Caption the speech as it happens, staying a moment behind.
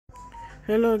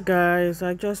Hello guys,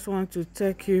 I just want to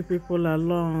take you people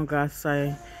along as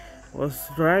I was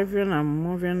driving and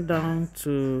moving down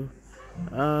to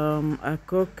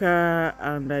Akoka,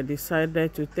 and I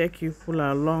decided to take you people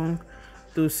along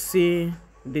to see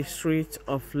the streets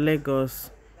of Lagos.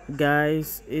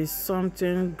 Guys, it's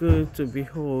something good to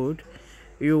behold.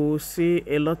 You will see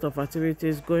a lot of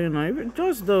activities going on. Even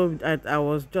just though I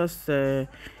was just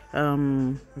videoing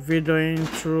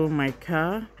through my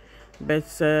car, but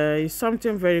it's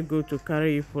something very good to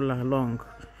carry people along.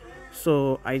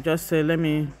 So I just say let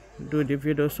me do the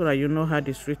video so that you know how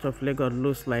the street of Lagos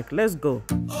looks like. Let's go.